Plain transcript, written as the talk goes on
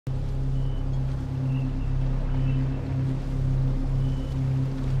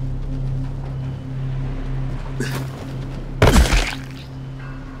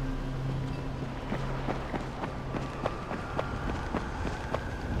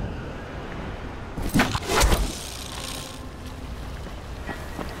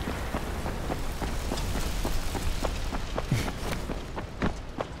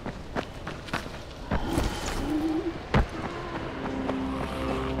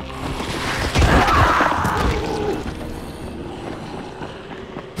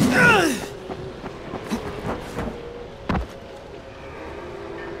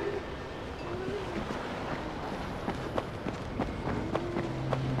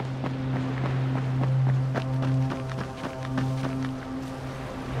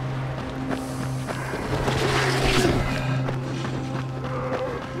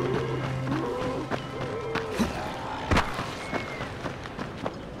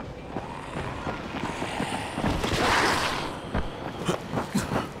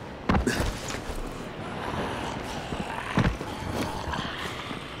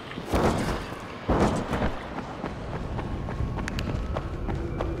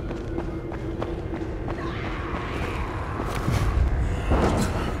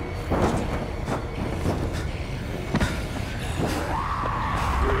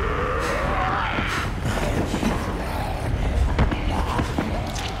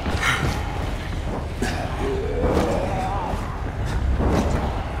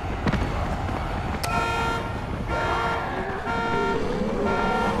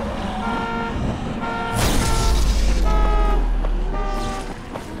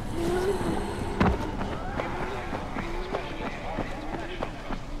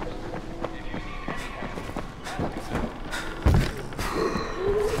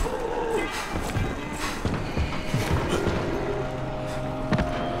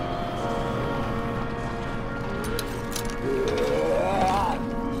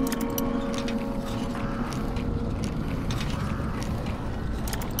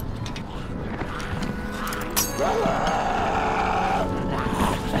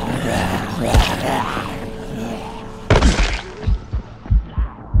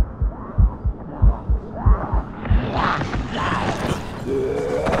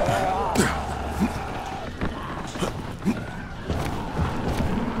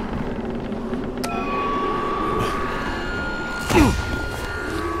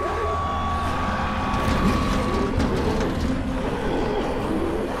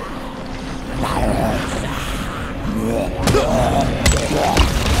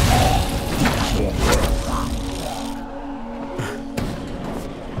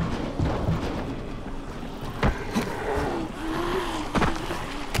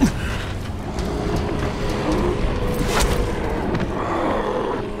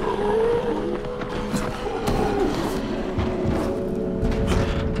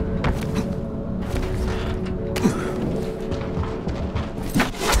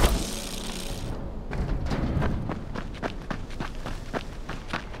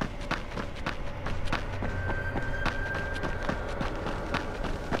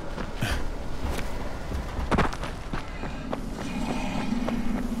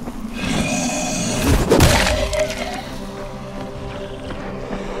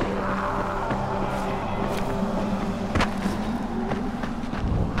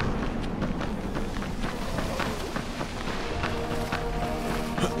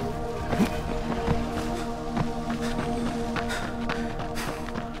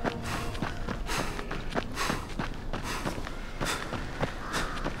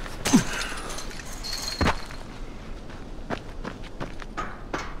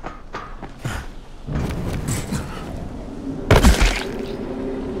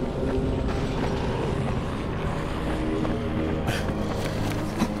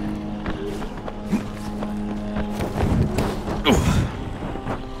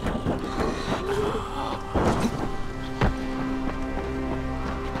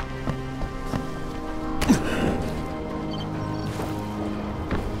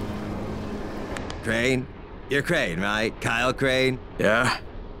Crane? You're Crane, right? Kyle Crane? Yeah?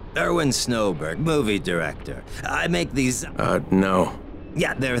 Erwin Snowberg, movie director. I make these... No.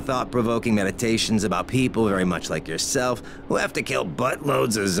 Yeah, they're thought-provoking meditations about people very much like yourself who have to kill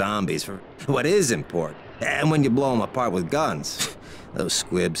buttloads of zombies for what is important. And when you blow them apart with guns, those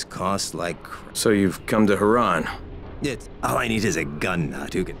squibs cost like... So you've come to Haran? It's... All I need is a gun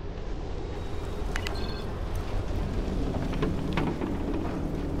nut who can...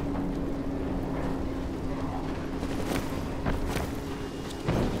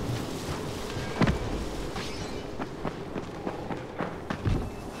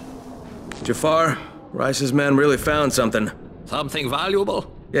 Jafar, Rice's men really found something. Something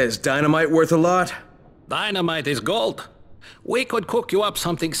valuable? Yeah, is dynamite worth a lot? Dynamite is gold. We could cook you up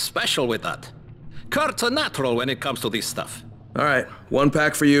something special with that. Kurt's a natural when it comes to this stuff. All right, 1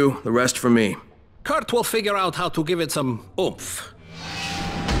 pack for you, the rest for me. Kurt will figure out how to give it some oomph.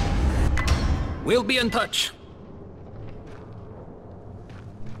 We'll be in touch.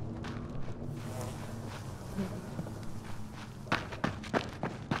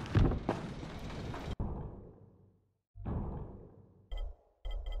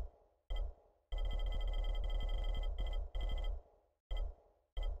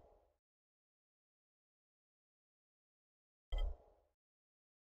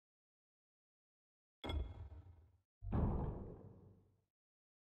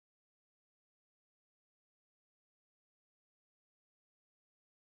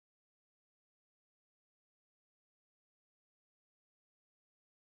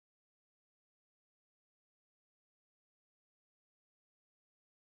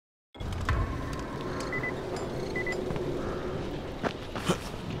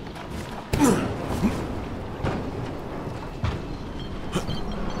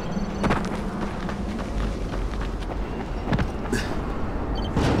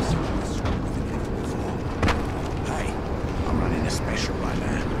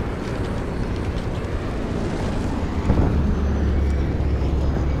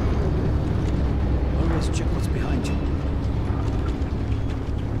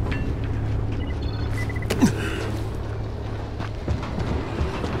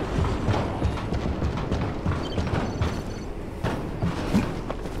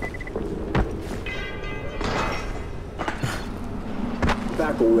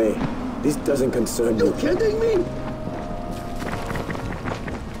 Back away. This doesn't concern you. You kidding me?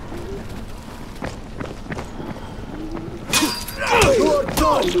 You're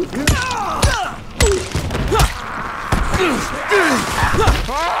done, you hear?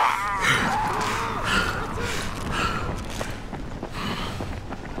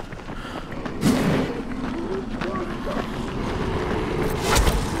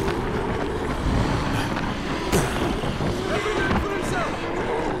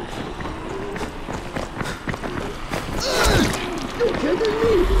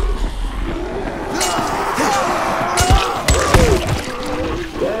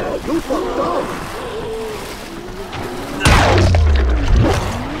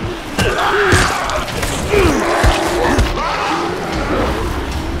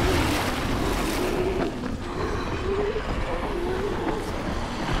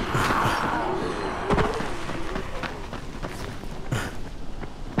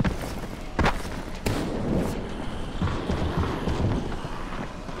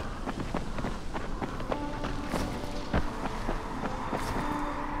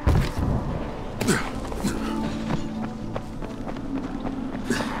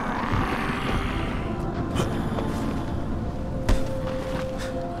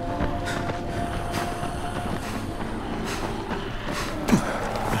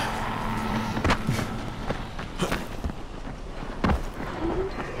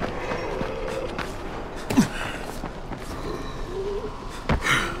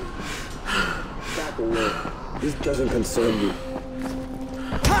 This doesn't concern you.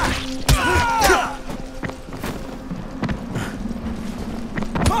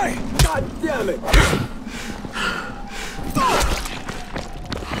 God damn it!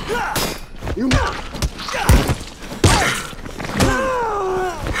 You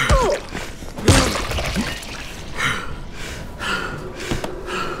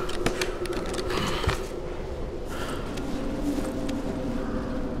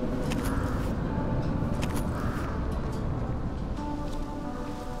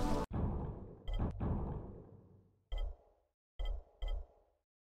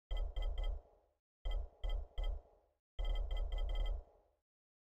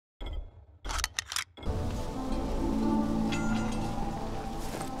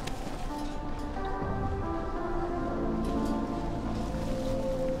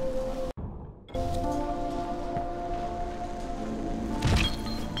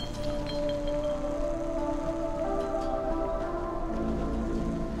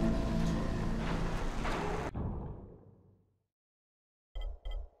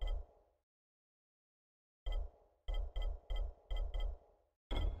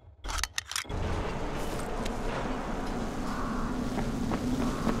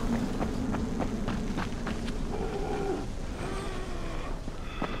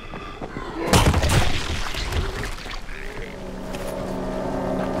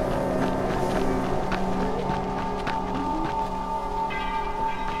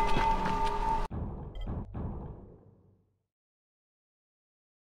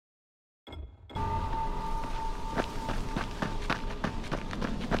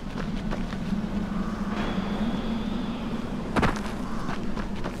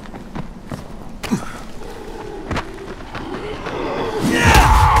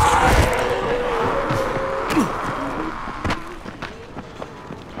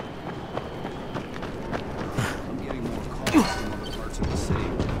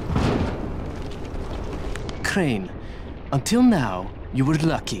Crane. Until now, you were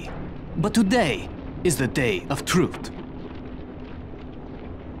lucky. But today is the day of truth.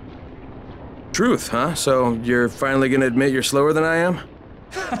 Truth, huh? So you're finally gonna admit you're slower than I am?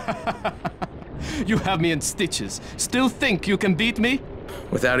 You have me in stitches. Still think you can beat me?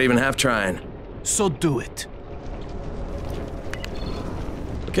 Without even half trying. So do it.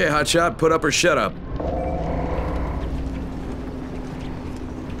 Okay, hotshot, put up or shut up.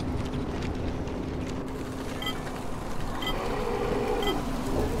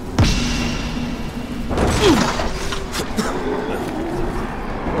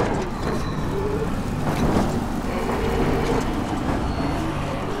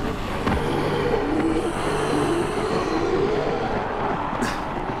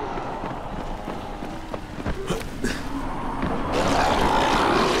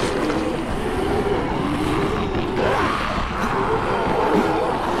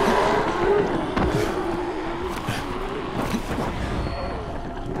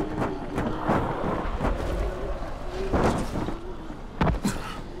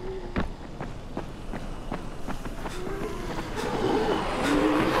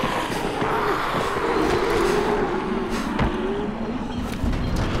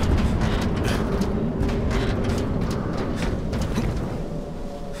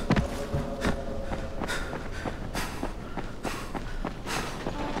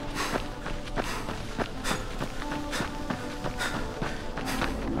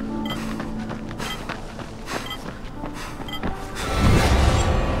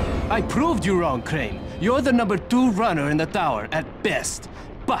 I proved you wrong, Crane. You're the number 2 runner in the tower, at best.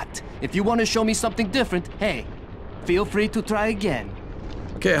 But, if you want to show me something different, hey, feel free to try again.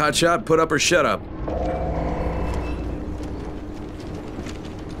 Okay, hotshot, put up or shut up.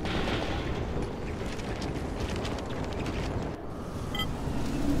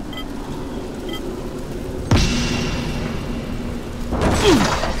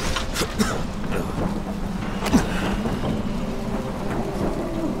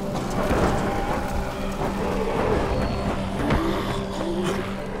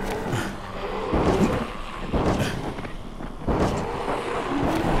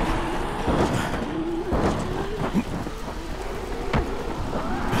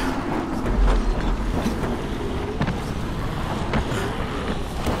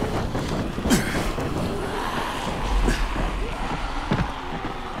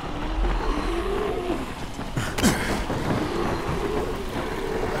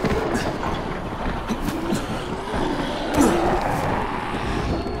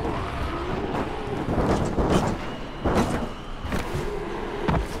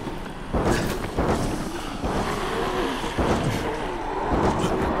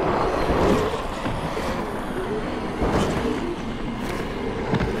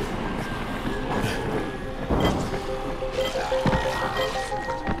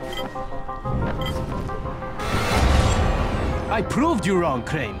 I proved you wrong,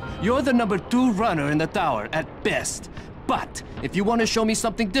 Crane. You're the number 2 runner in the tower, at best. But, if you want to show me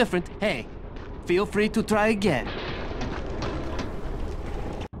something different, hey, feel free to try again.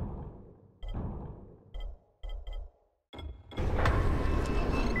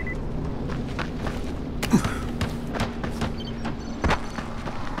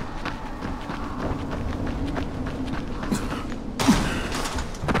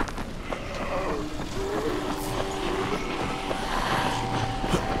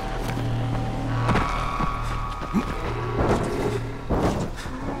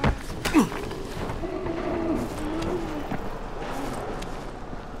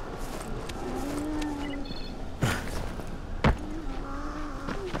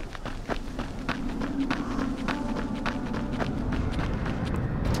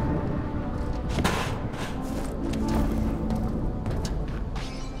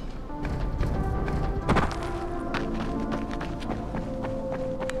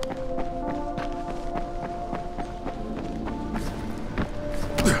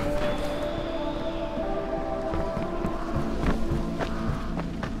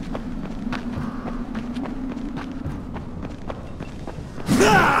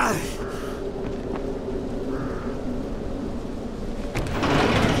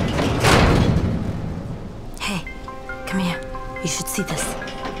 Hey, come here. You should see this.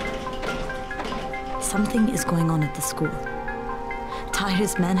 Something is going on at the school.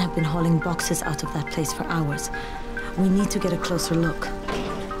 Tahir's men have been hauling boxes out of that place for hours. We need to get a closer look.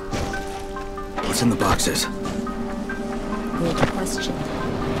 What's in the boxes? Good question.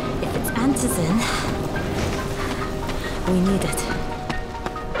 If it's antizin, we need it.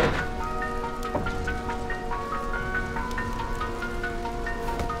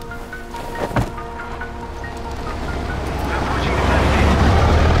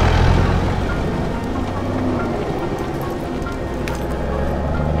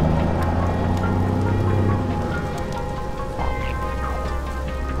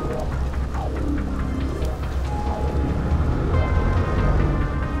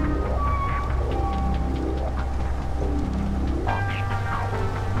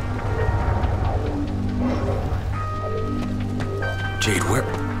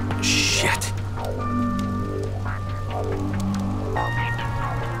 Shit.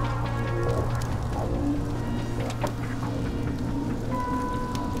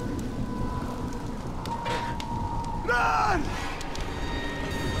 Run!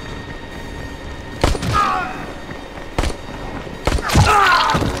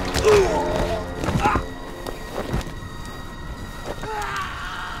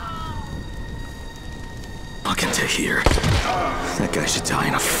 Look into here. That guy should die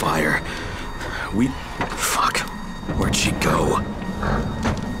in a fire. Fuck. Where'd she go?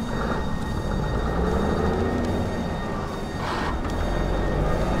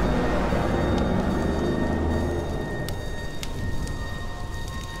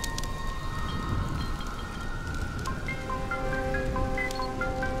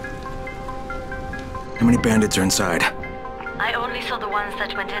 How many bandits are inside? I only saw the ones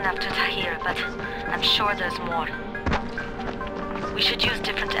that went in after Tahir, but I'm sure there's more. We should use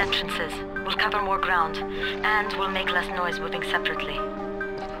different entrances. We'll cover more ground, and we'll make less noise moving separately.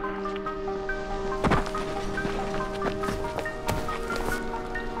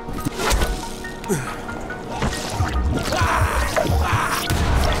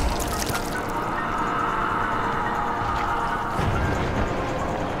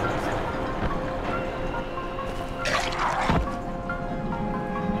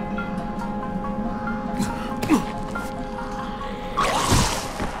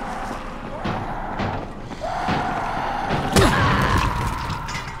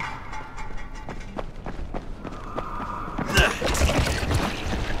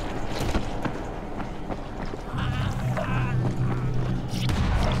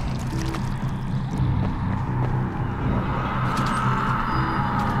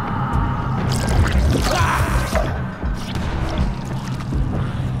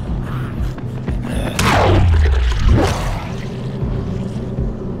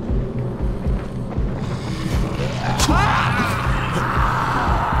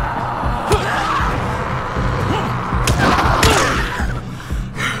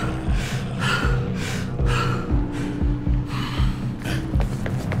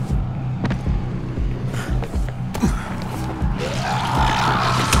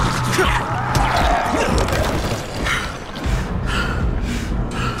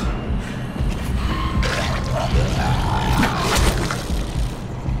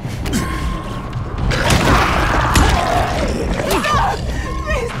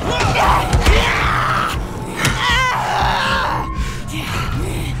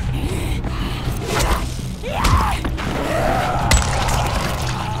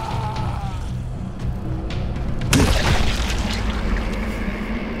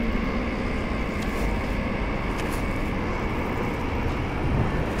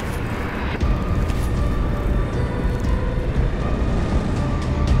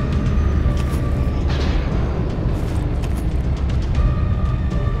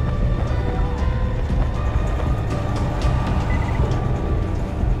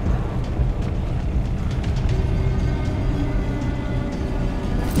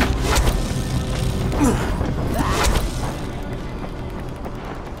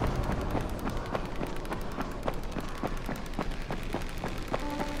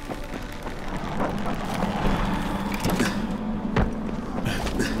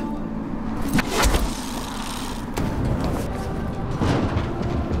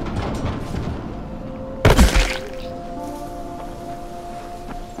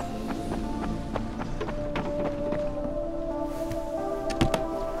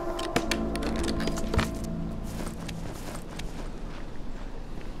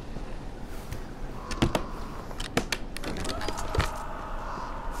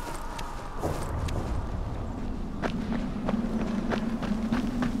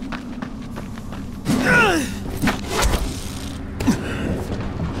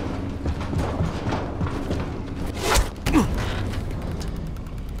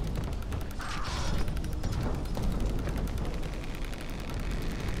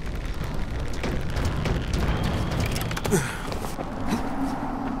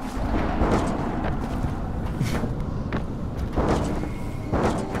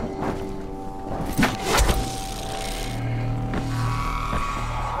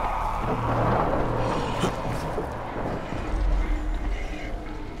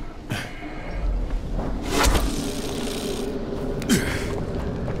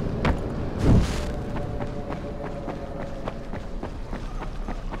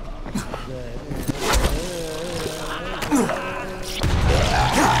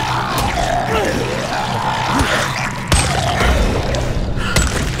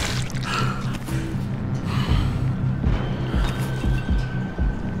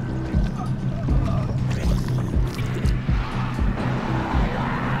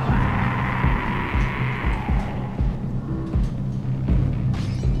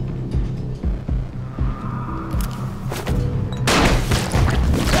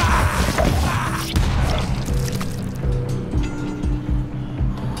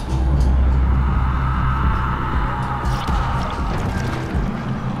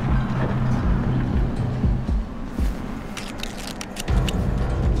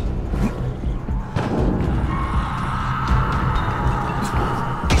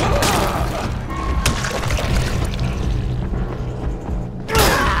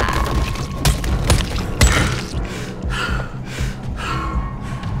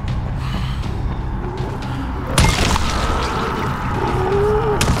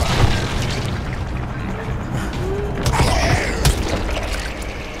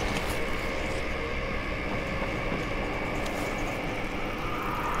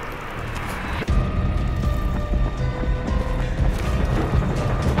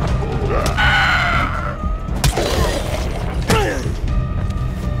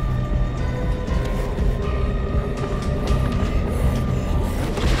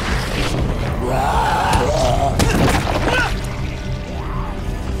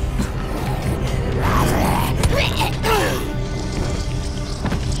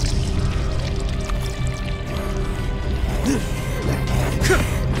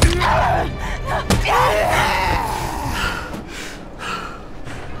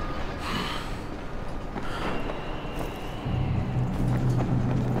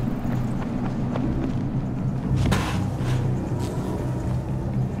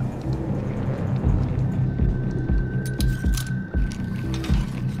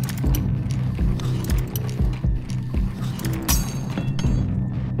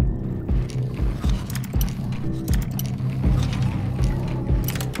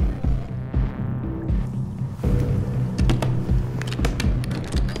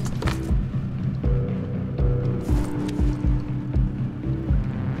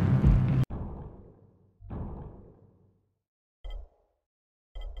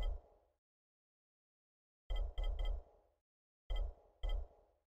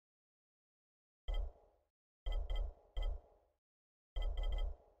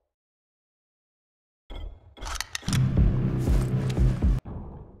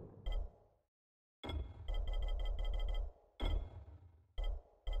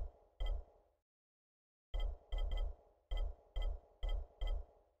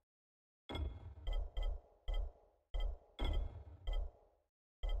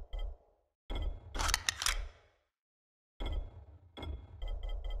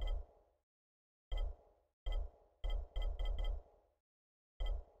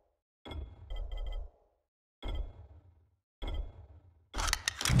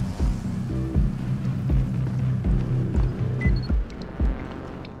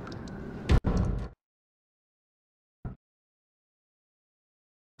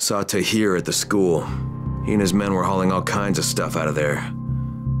 Saw Tahir at the school. He and his men were hauling all kinds of stuff out of there.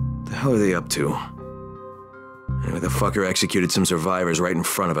 The hell are they up to? Anyway, the fucker executed some survivors right in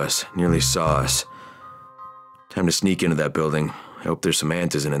front of us. Nearly saw us. Time to sneak into that building. I hope there's some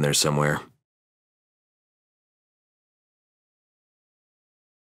Antizin in there somewhere.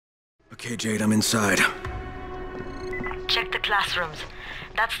 Okay, Jade, I'm inside. Check the classrooms.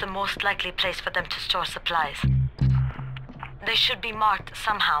 That's the most likely place for them to store supplies. They should be marked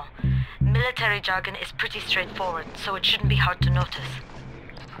somehow. Military jargon is pretty straightforward, so it shouldn't be hard to notice.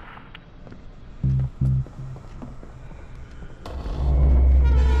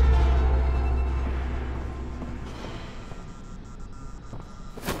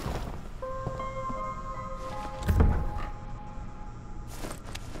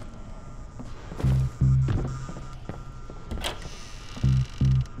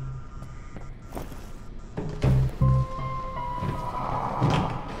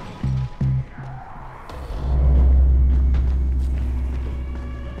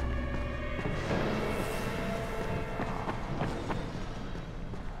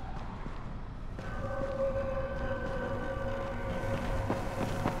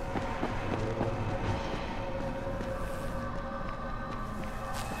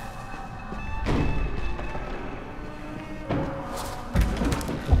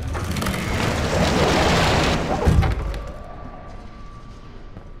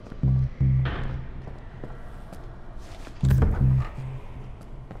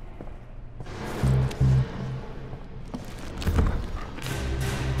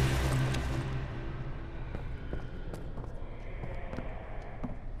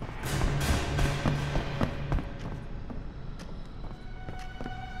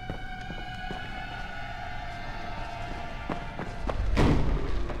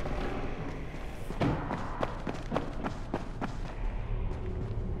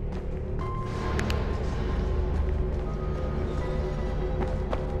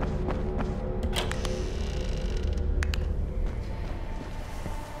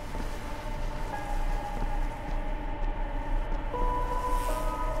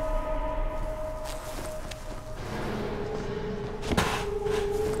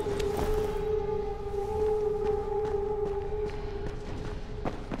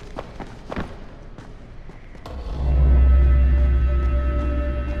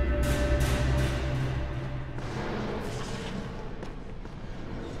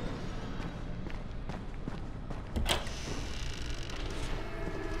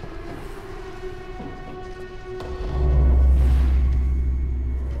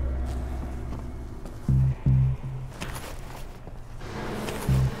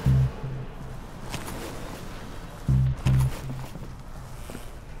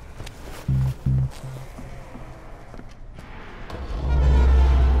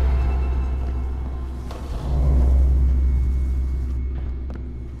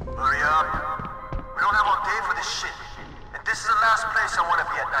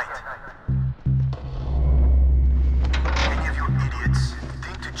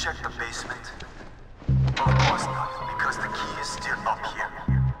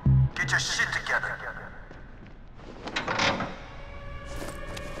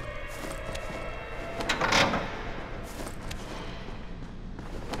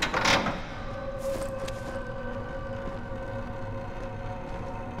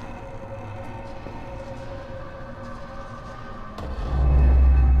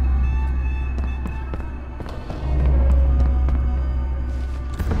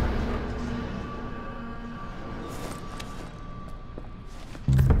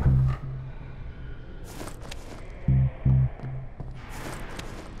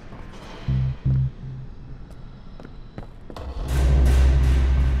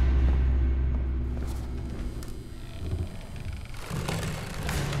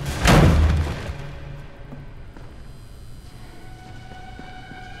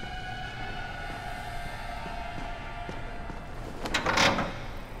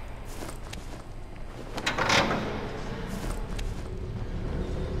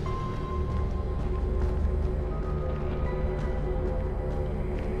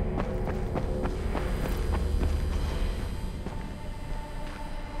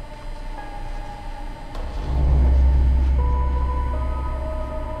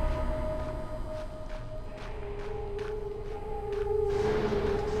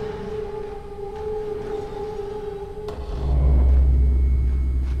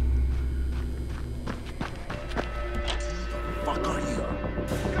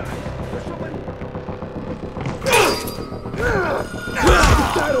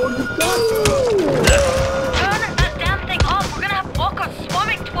 Turn that damn thing off! We're gonna have walkers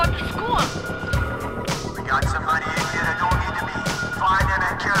swarming towards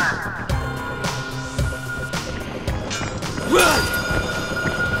Oh,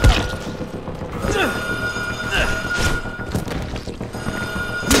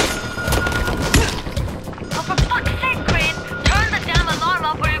 for fuck's sake, Crane! Turn the damn alarm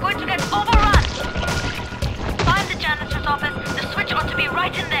off or you're going to get overrun! Find the janitor's office. The switch ought to be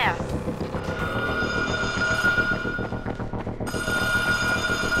right in there.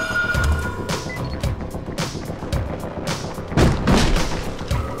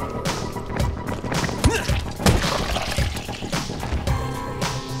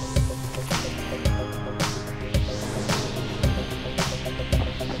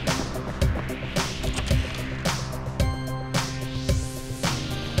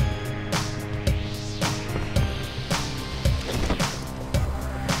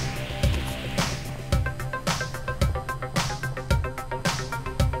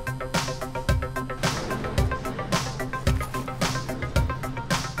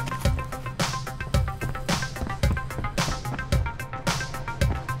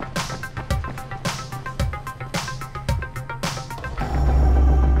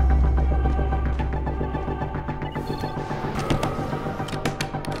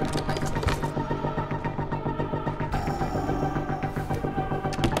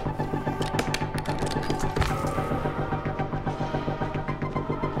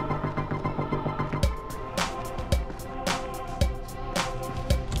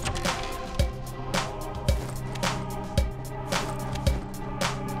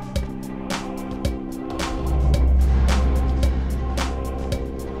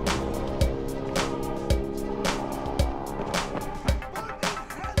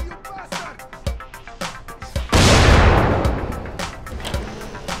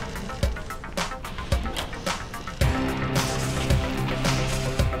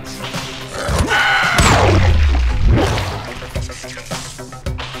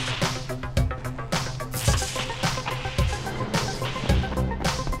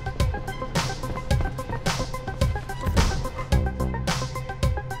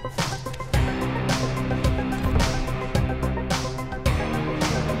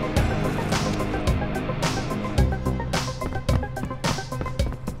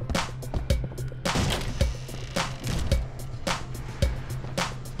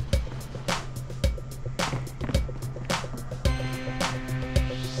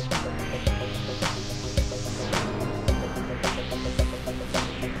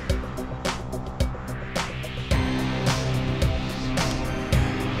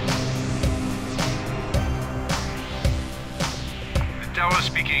 Tower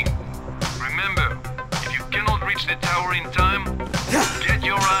speaking. Remember, if you cannot reach the tower in time, get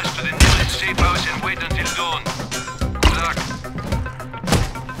your ass to the nearest safe house and wait until dawn. Good luck.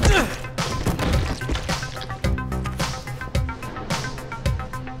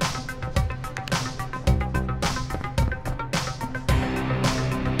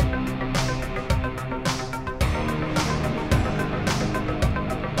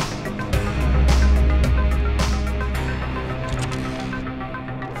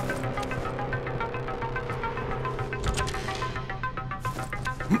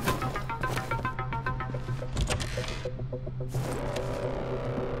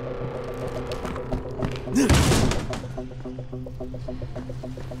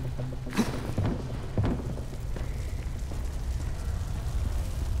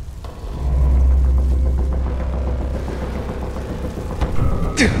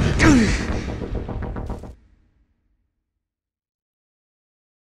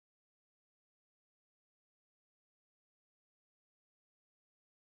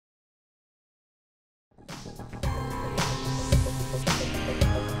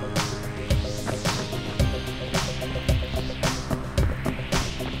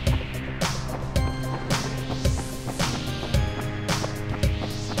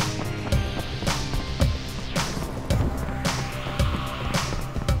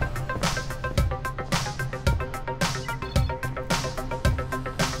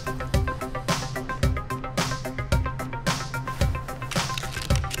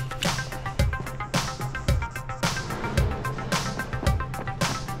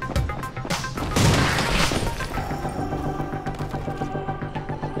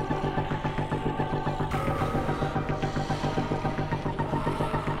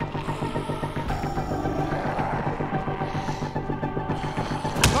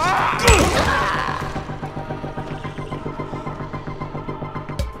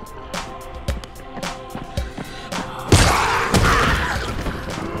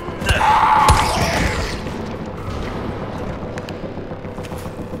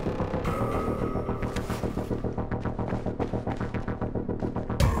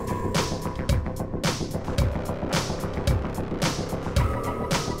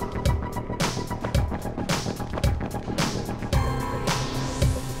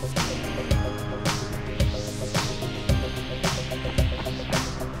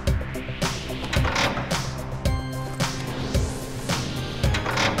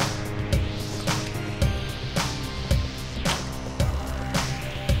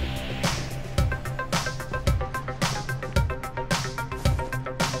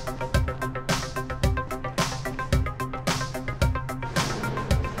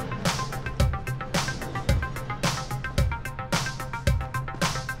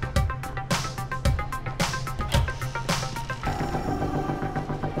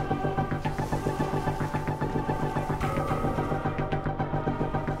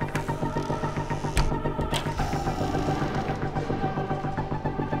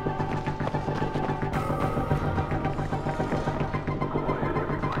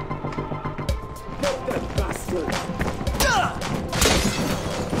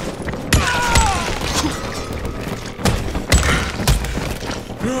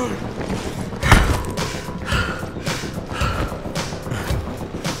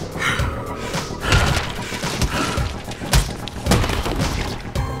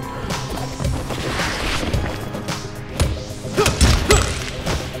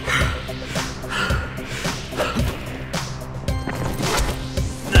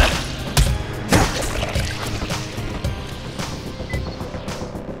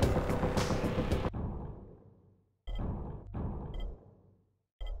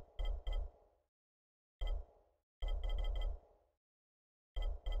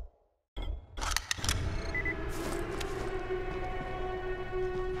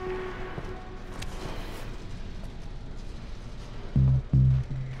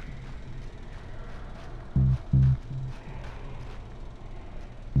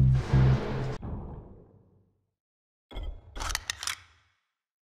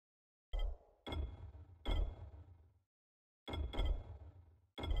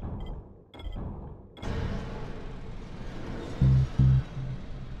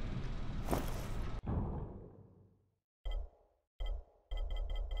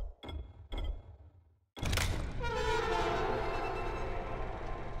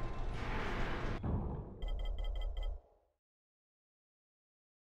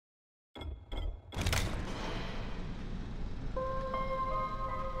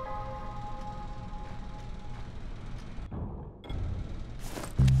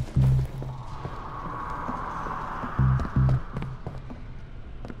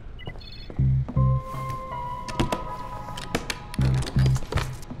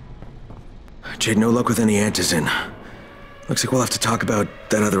 Jade, no luck with any Antizin. Looks like we'll have to talk about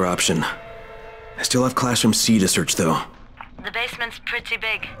that other option. I still have Classroom C to search, though. The basement's pretty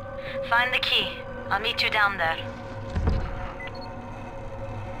big. Find the key. I'll meet you down there.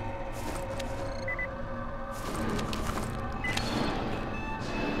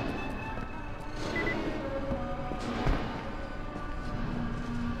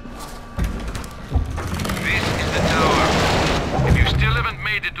 This is the tower. If you still haven't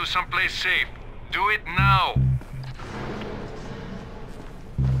made it to someplace safe, do it now.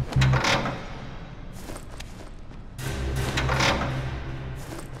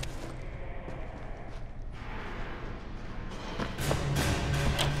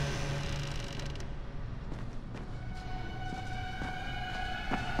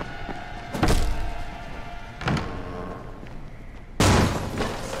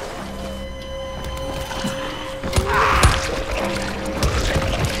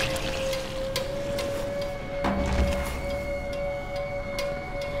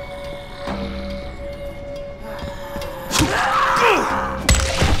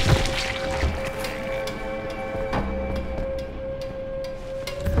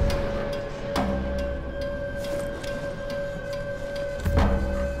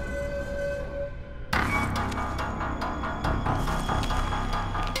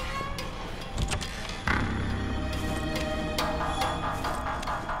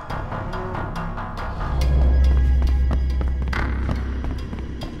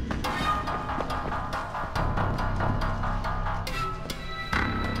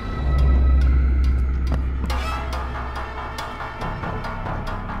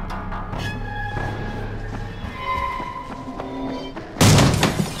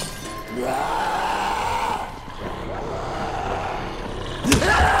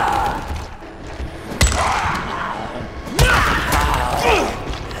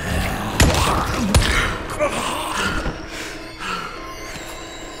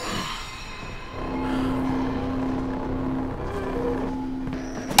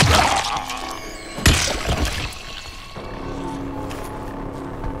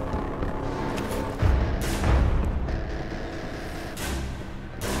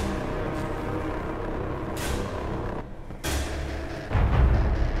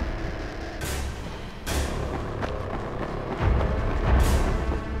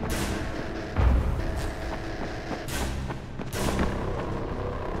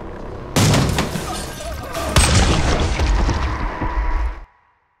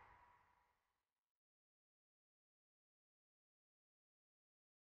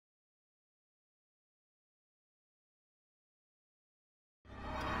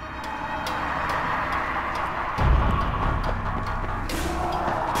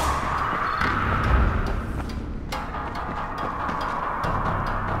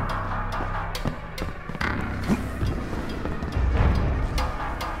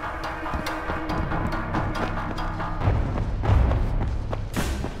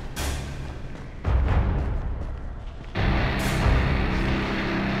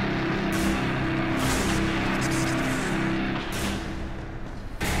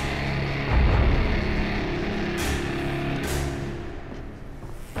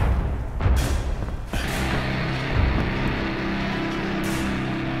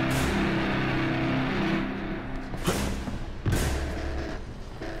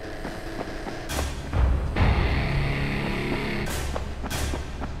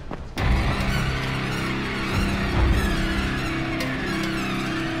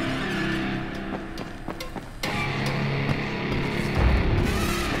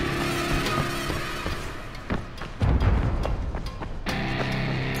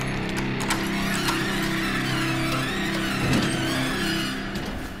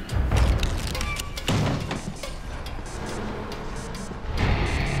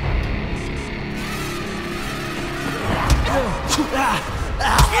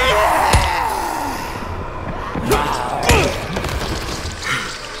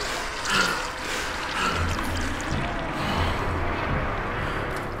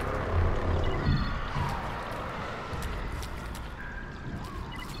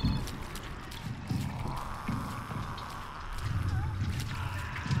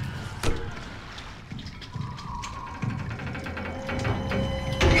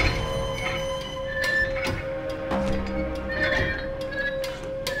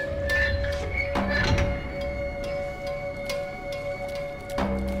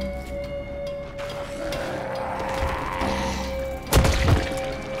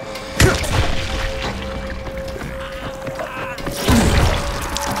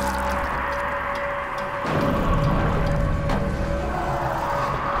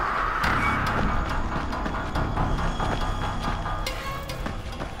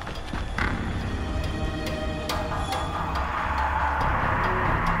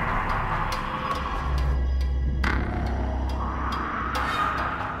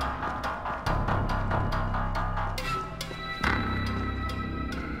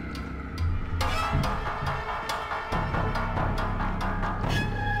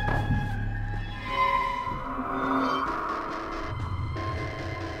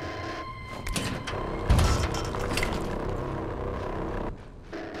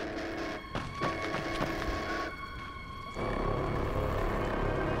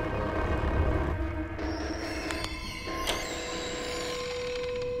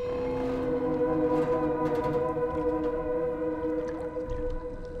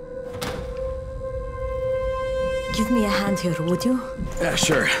 hand here, would you? Yeah,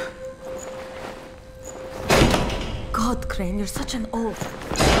 sure. God, Crane, you're such an oaf.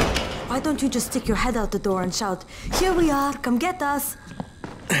 Why don't you just stick your head out the door and shout, "Here we are, come get us"?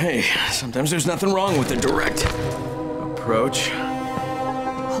 Hey, sometimes there's nothing wrong with a direct approach.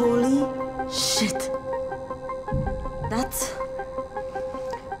 Holy shit. That's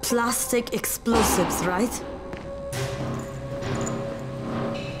plastic explosives, right?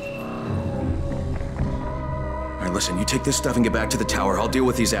 All right, listen, you take this stuff and get back to the tower. I'll deal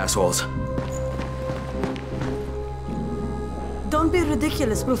with these assholes. Don't be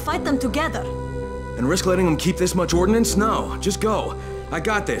ridiculous. We'll fight them together. And risk letting them keep this much ordnance? No, just go. I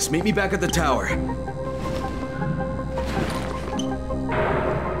got this. Meet me back at the tower.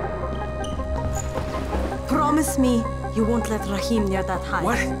 Promise me you won't let Rahim near that hive.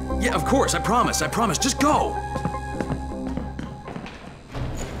 What? Yeah, of course. I promise. I promise. Just go.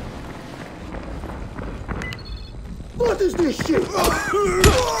 What is this shit?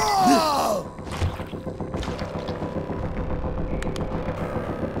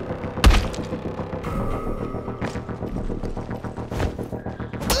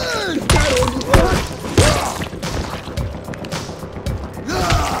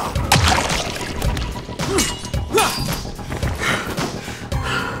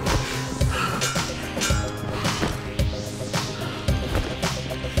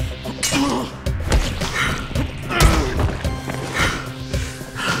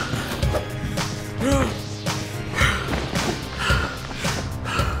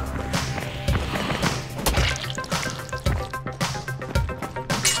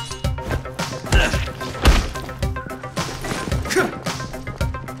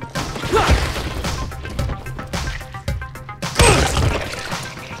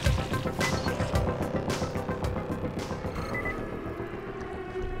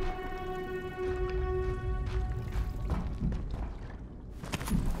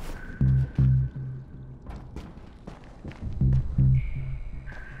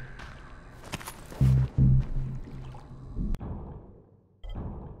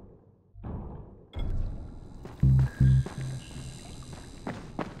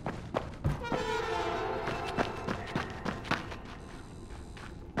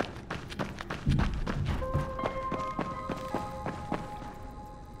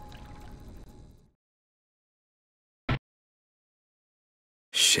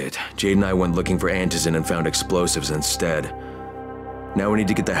 Shit. Jade and I went looking for Antizin and found explosives instead. Now we need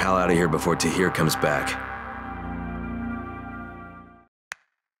to get the hell out of here before Tahir comes back.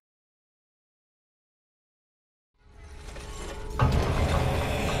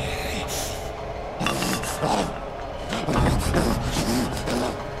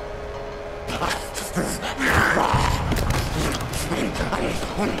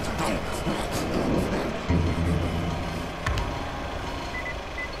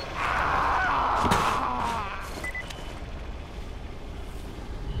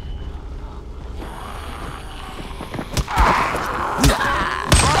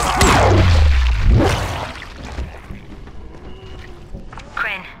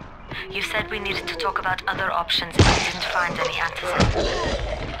 You said we needed to talk about other options if we didn't find any Antizin.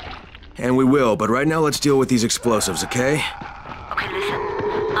 And we will, but right now let's deal with these explosives, okay? Okay, listen.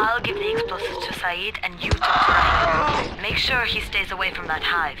 I'll give the explosives to Saeed and you talk to Rahim. Make sure he stays away from that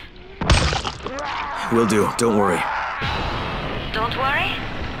hive. Will do, don't worry. Don't worry?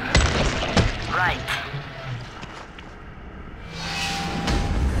 Right.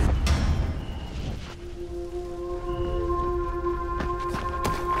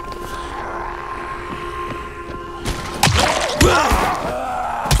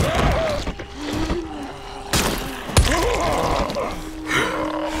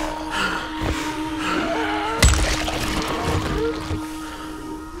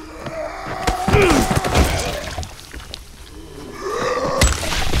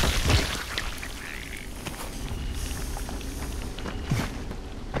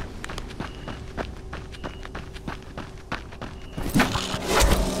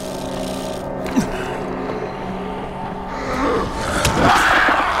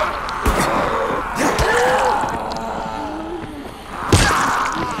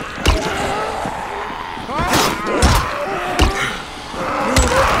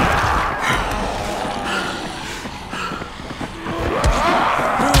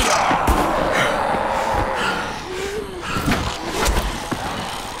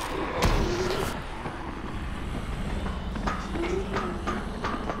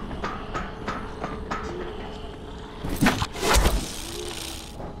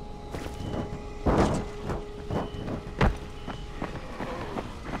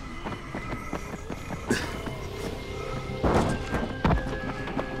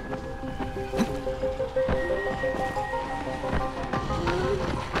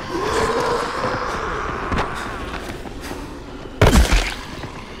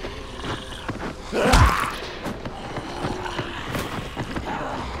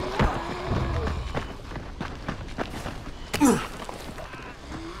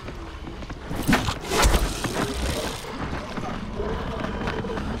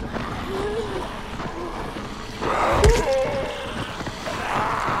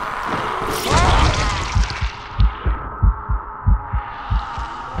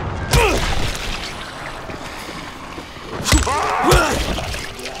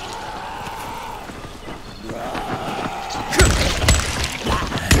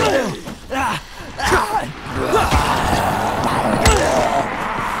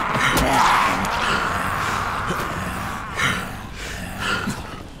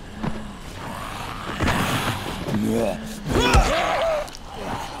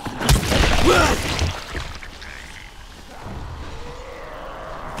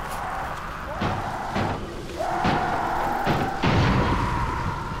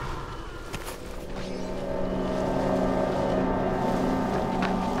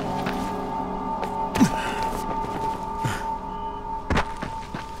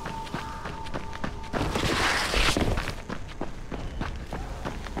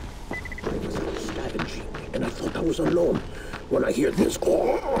 And I thought I was alone when I hear this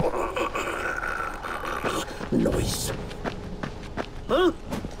noise. Huh?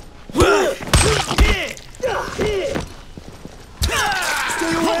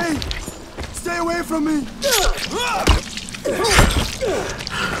 Stay away! Stay away from me!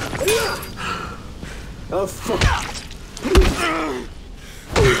 Oh, fuck.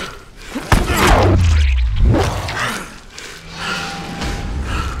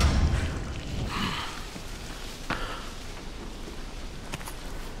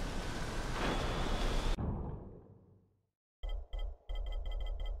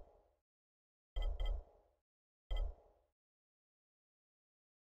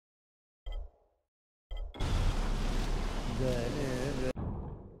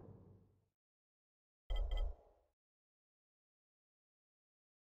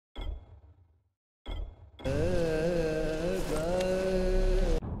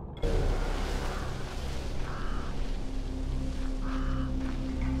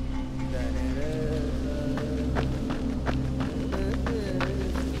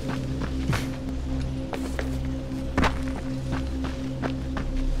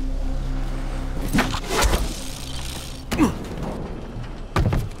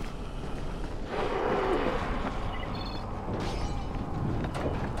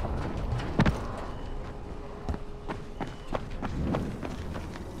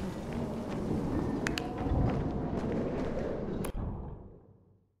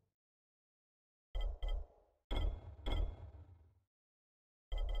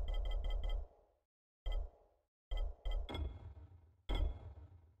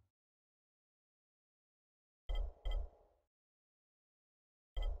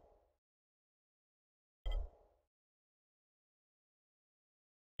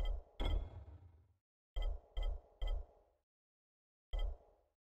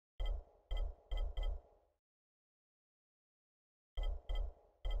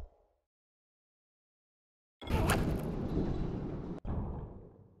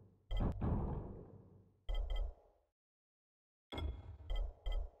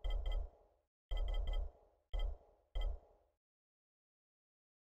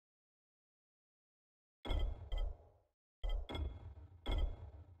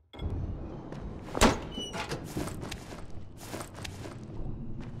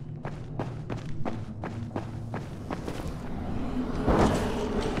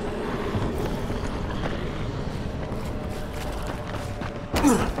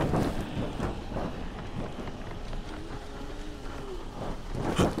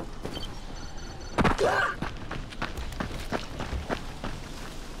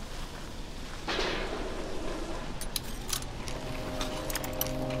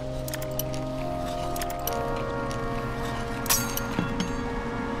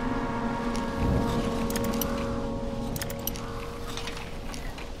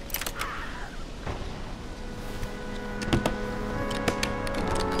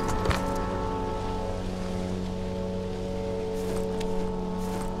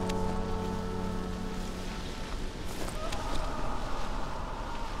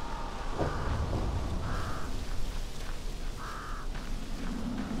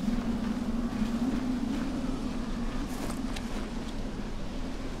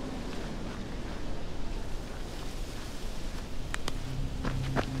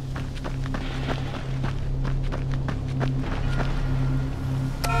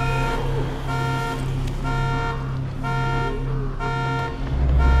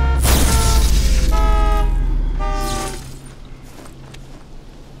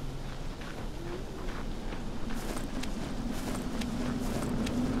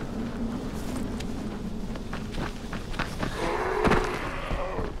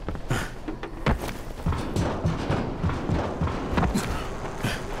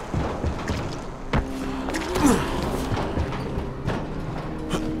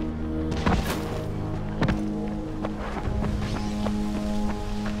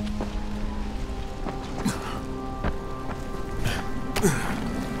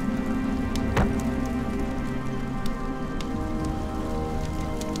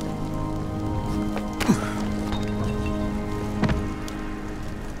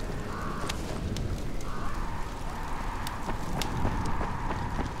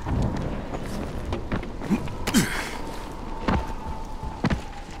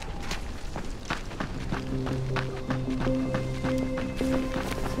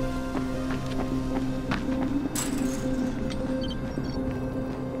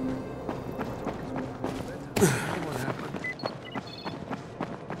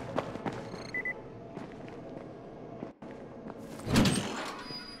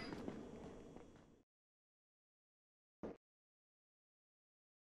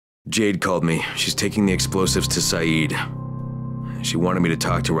 Jade called me. She's taking the explosives to Saeed. She wanted me to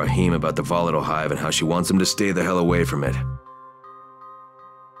talk to Rahim about the volatile hive and how she wants him to stay the hell away from it.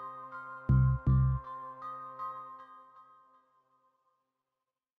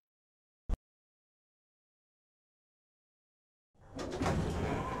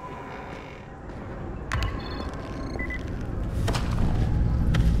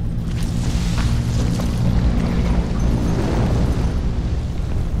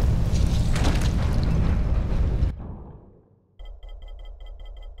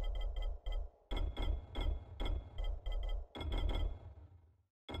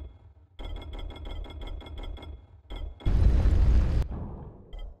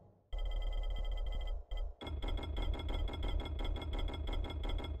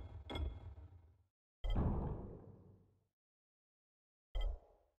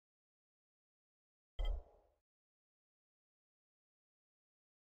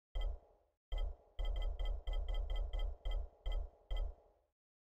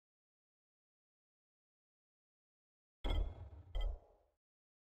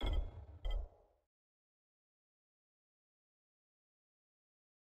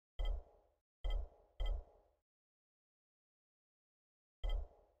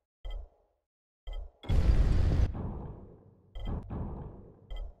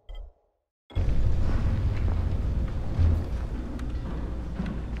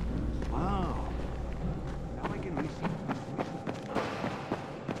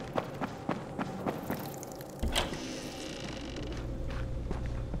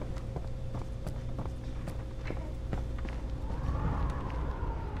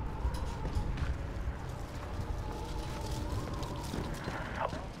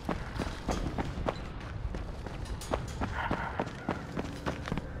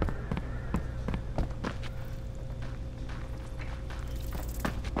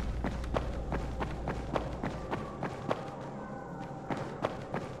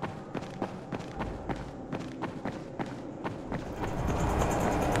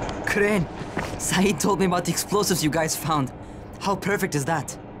 Crane, Saeed told me about the explosives you guys found. How perfect is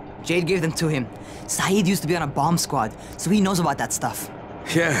that? Jade gave them to him. Saeed used to be on a bomb squad, so he knows about that stuff.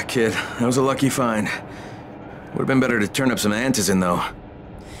 Yeah, kid. That was a lucky find. Would've been better to turn up some antizin, though.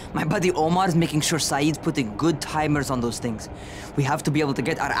 My buddy Omar is making sure Saeed's putting good timers on those things. We have to be able to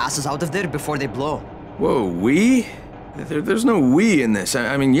get our asses out of there before they blow. Whoa, we? There's no we in this.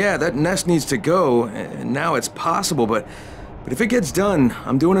 I mean, yeah, that nest needs to go, and now it's possible, but if it gets done,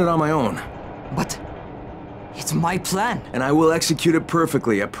 I'm doing it on my own. But it's my plan. And I will execute it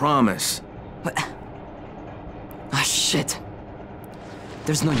perfectly, I promise. But... ah, shit.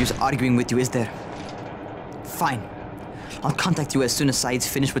 There's no use arguing with you, is there? Fine. I'll contact you as soon as Saeed's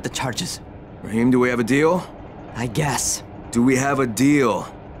finished with the charges. Rahim, do we have a deal? I guess. Do we have a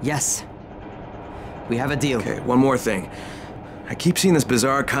deal? Yes. We have a deal. Okay, one more thing. I keep seeing this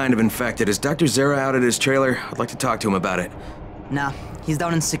bizarre kind of infected. Is Dr. Zera out at his trailer? I'd like to talk to him about it. Nah, he's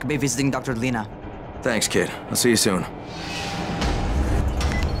down in sick bay visiting Dr. Lena. Thanks, kid. I'll see you soon.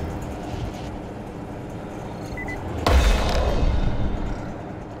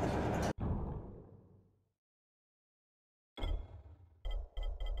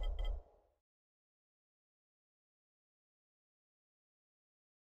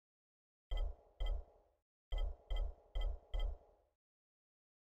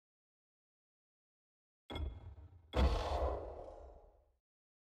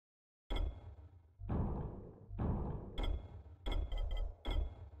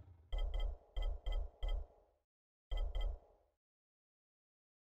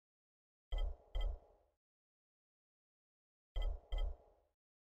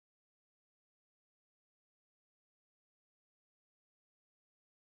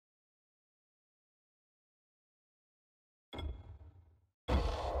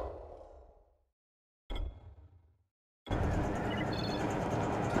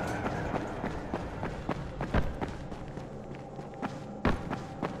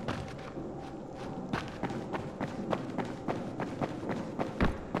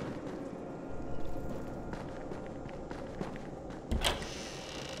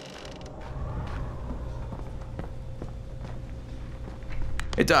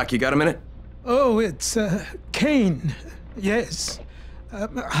 Hey, Doc, you got a minute? Oh, it's, Kane. Yes.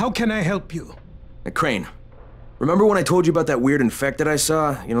 How can I help you? Crane. Remember when I told you about that weird infected I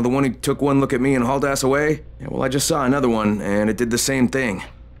saw? You know, the one who took one look at me and hauled ass away? Yeah, well, I just saw another one, and it did the same thing.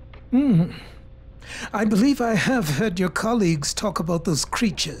 I believe I have heard your colleagues talk about those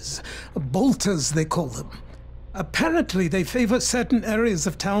creatures. Bolters, they call them. Apparently, they favor certain areas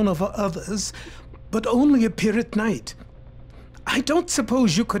of town over others, but only appear at night. I don't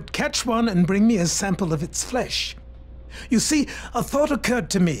suppose you could catch one and bring me a sample of its flesh. You see, a thought occurred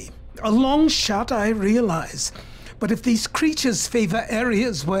to me. A long shot, I realize. But if these creatures favor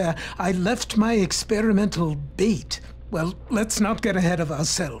areas where I left my experimental bait, well, let's not get ahead of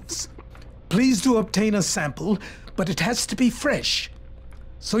ourselves. Please do obtain a sample, but it has to be fresh.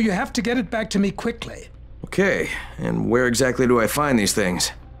 So you have to get it back to me quickly. Okay, and where exactly do I find these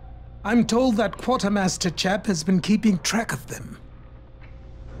things? I'm told that quartermaster chap has been keeping track of them.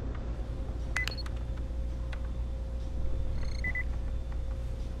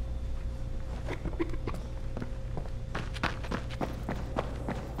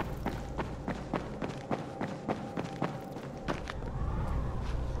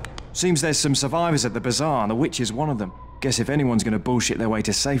 Seems there's some survivors at the bazaar, and the witch is one of them. Guess if anyone's gonna bullshit their way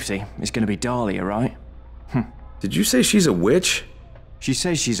to safety, it's gonna be Dahlia, right? Did you say she's a witch? She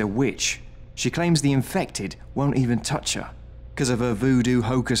says she's a witch. She claims the infected won't even touch her, because of her voodoo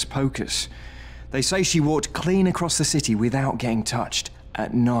hocus pocus. They say she walked clean across the city without getting touched,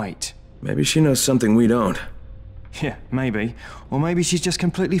 at night. Maybe she knows something we don't. Yeah, maybe. Or maybe she's just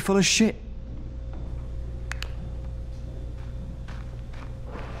completely full of shit.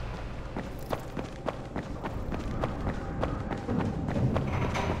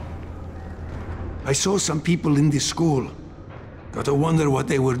 I saw some people in this school. Gotta wonder what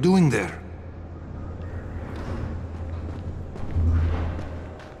they were doing there.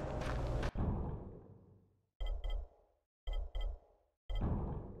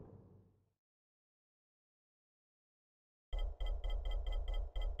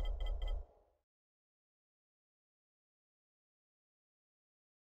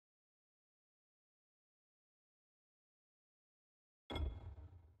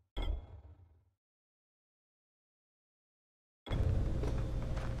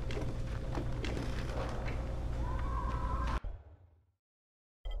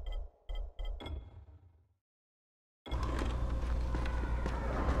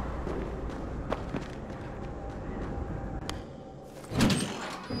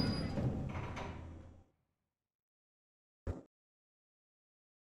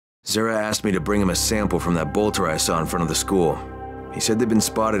 Zera asked me to bring him a sample from that bolter I saw in front of the school. He said they'd been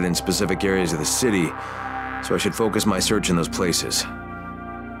spotted in specific areas of the city, so I should focus my search in those places.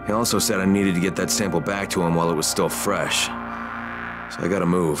 He also said I needed to get that sample back to him while it was still fresh. So I gotta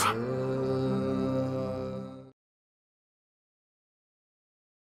move.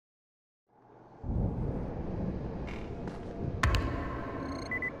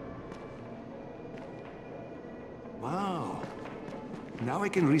 Wow. Now I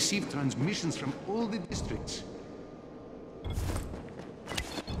can receive transmissions from all the districts.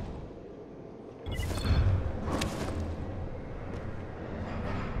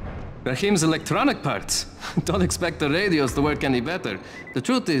 Rahim's electronic parts. Don't expect the radios to work any better. The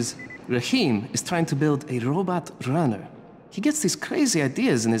truth is, Rahim is trying to build a robot runner. He gets these crazy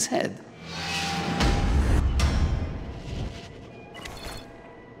ideas in his head.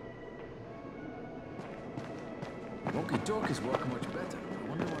 Walkie-talkies work much better. I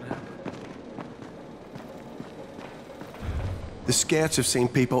wonder what happened. The scouts have seen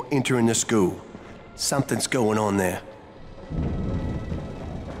people entering the school. Something's going on there.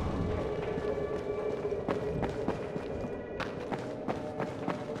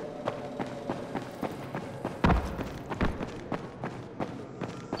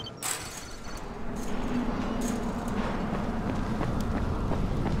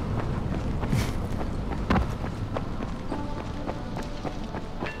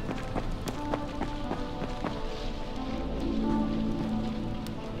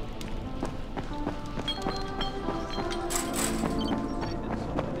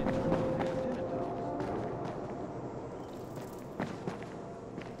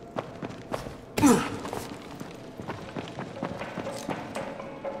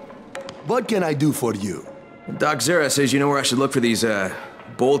 What can I do for you? Doc Zera says you know where I should look for these,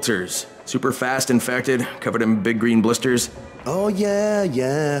 bolters. Super fast infected, covered in big green blisters. Oh,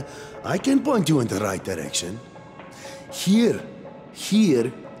 yeah. I can point you in the right direction. Here,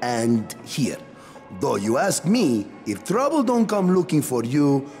 here, and here. Though you ask me, if trouble don't come looking for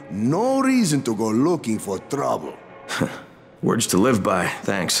you, no reason to go looking for trouble. Words to live by,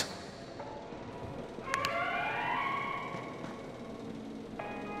 thanks.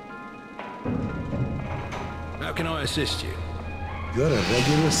 How can I assist you? You're a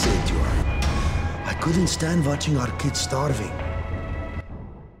regular saint, you are. I couldn't stand watching our kids starving.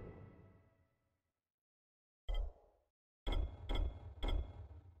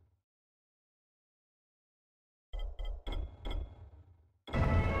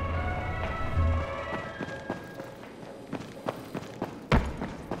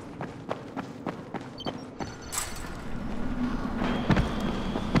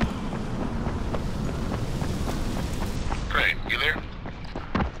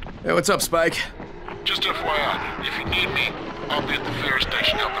 what's up, Spike? Just FYI, if you need me, I'll be at the ferry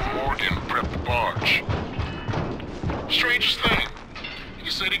station helping Morgan prep the barge. Strangest thing, he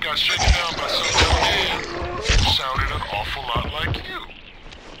said he got shaken down by some young man who sounded an awful lot like you.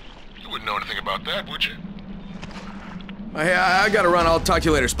 You wouldn't know anything about that, would you? Hey, I gotta run. I'll talk to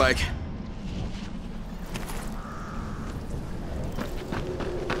you later, Spike.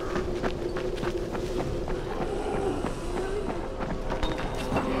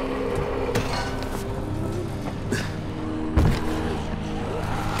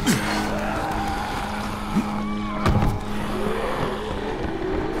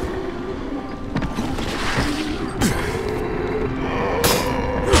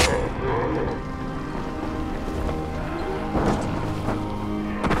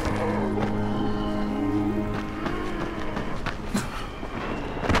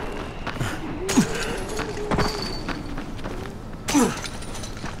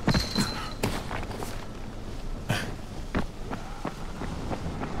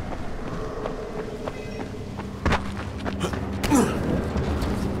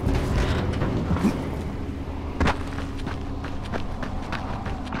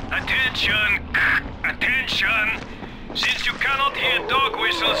 Attention! Since you cannot hear dog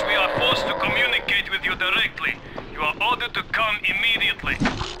whistles, we are forced to communicate with you directly. You are ordered to come immediately.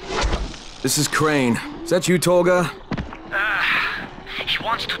 This is Crane. Is that you, Tolga? He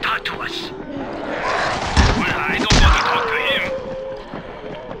wants to talk to us. Well, I don't want to talk to him.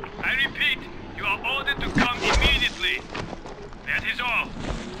 I repeat, you are ordered to come immediately. That is all.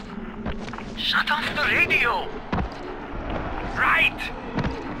 Shut off the radio! Right!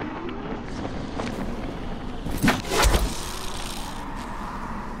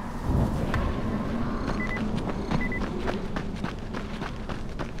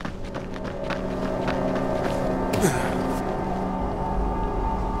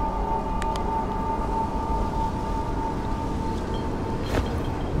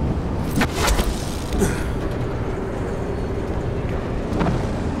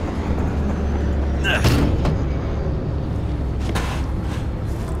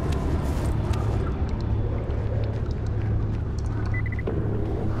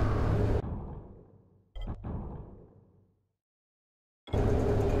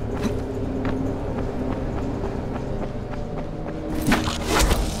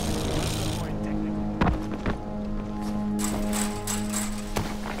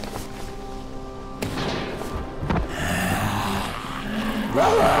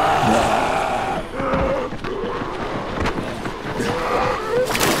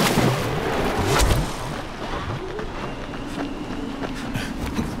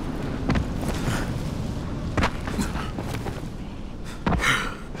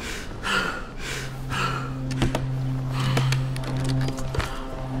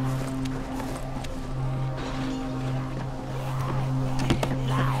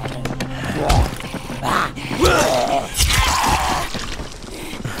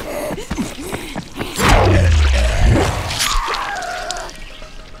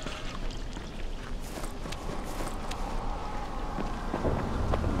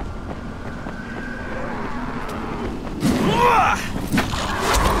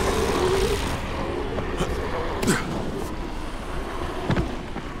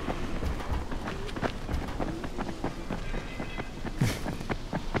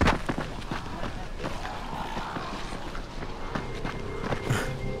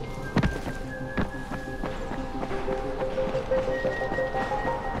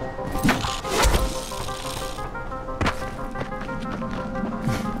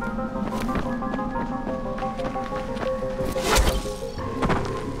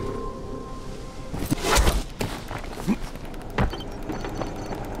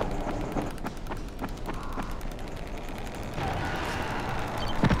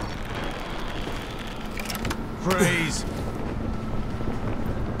 Freeze!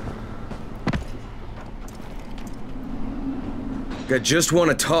 I just want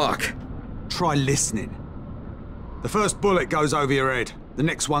to talk. Try listening. The first bullet goes over your head. The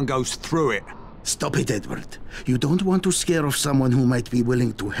next one goes through it. Stop it, Edward. You don't want to scare off someone who might be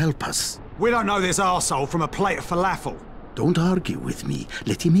willing to help us. We don't know this arsehole from a plate of falafel. Don't argue with me.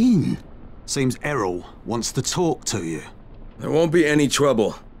 Let him in. Seems Errol wants to talk to you. There won't be any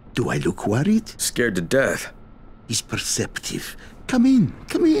trouble. Do I look worried? Scared to death. He's perceptive. Come in,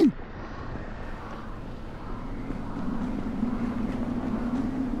 come in.